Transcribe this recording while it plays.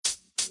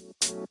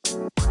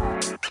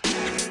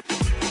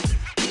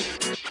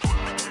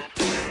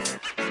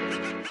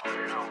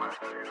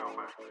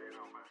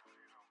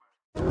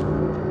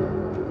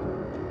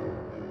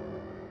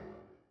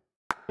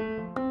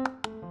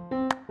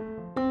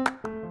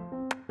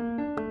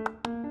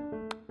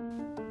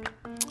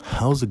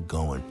How's it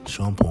going?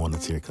 Sean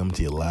Pawnitz here, coming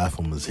to you live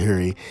from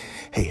Missouri.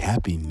 Hey,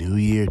 Happy New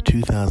Year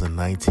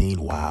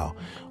 2019. Wow,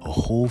 a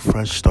whole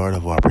fresh start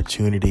of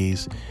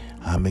opportunities.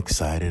 I'm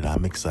excited,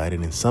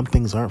 and some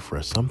things aren't for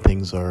us. Some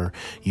things are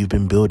you've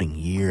been building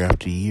year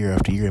after year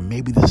after year, and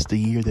maybe this is the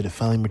year that it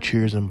finally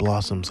matures and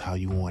blossoms how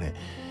you want it.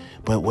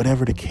 But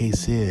whatever the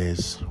case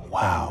is,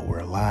 wow, we're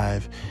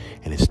alive,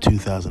 and it's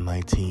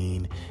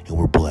 2019, and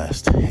we're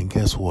blessed. And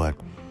guess what?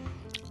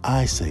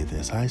 I say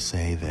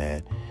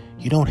that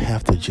you don't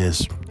have to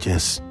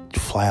just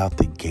fly out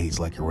the gates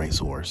like a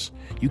racehorse.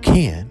 You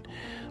can,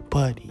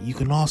 but you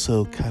can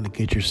also kind of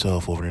get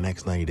yourself over the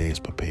next 90 days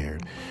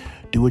prepared.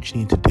 Do what you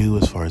need to do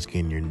as far as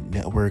getting your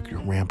network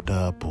ramped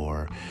up,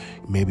 or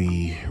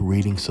maybe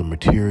reading some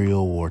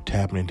material, or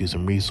tapping into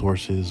some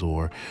resources,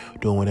 or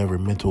doing whatever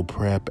mental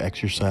prep,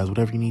 exercise,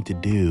 whatever you need to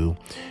do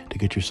to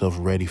get yourself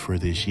ready for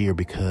this year,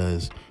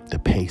 because the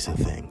pace of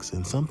things.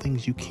 And some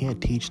things you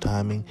can't teach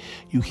timing,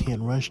 you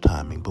can't rush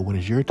timing, but when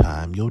it's your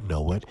time, you'll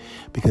know it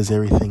because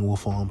everything will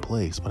fall in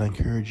place. But I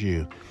encourage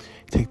you,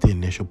 take the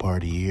initial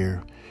part of the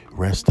year,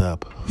 rest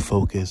up,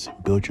 focus,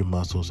 build your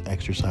muscles,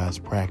 exercise,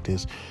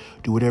 practice,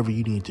 do whatever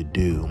you need to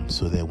do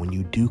so that when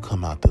you do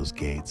come out those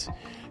gates,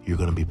 you're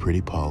going to be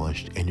pretty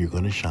polished and you're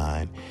going to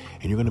shine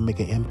and you're going to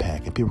make an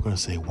impact. And people are going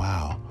to say,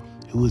 wow,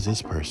 who is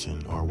this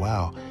person? Or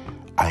wow,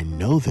 I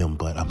know them,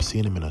 but I'm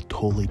seeing them in a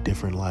totally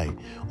different light.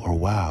 Or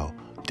wow,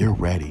 they're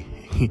ready.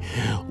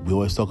 We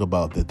always talk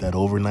about that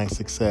overnight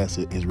success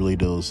is really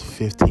those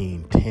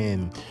 15,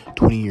 10,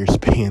 20-year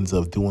spans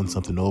of doing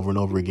something over and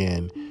over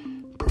again,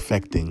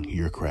 perfecting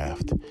your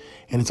craft.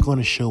 And it's going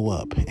to show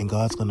up, and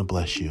God's going to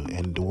bless you,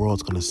 and the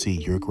world's going to see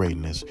your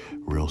greatness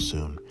real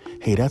soon.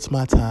 Hey, that's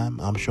my time.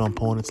 I'm Sean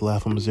Pawnitz,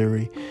 live from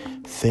Missouri.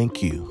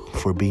 Thank you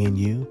for being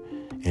you,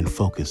 and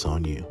focus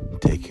on you.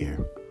 Take care.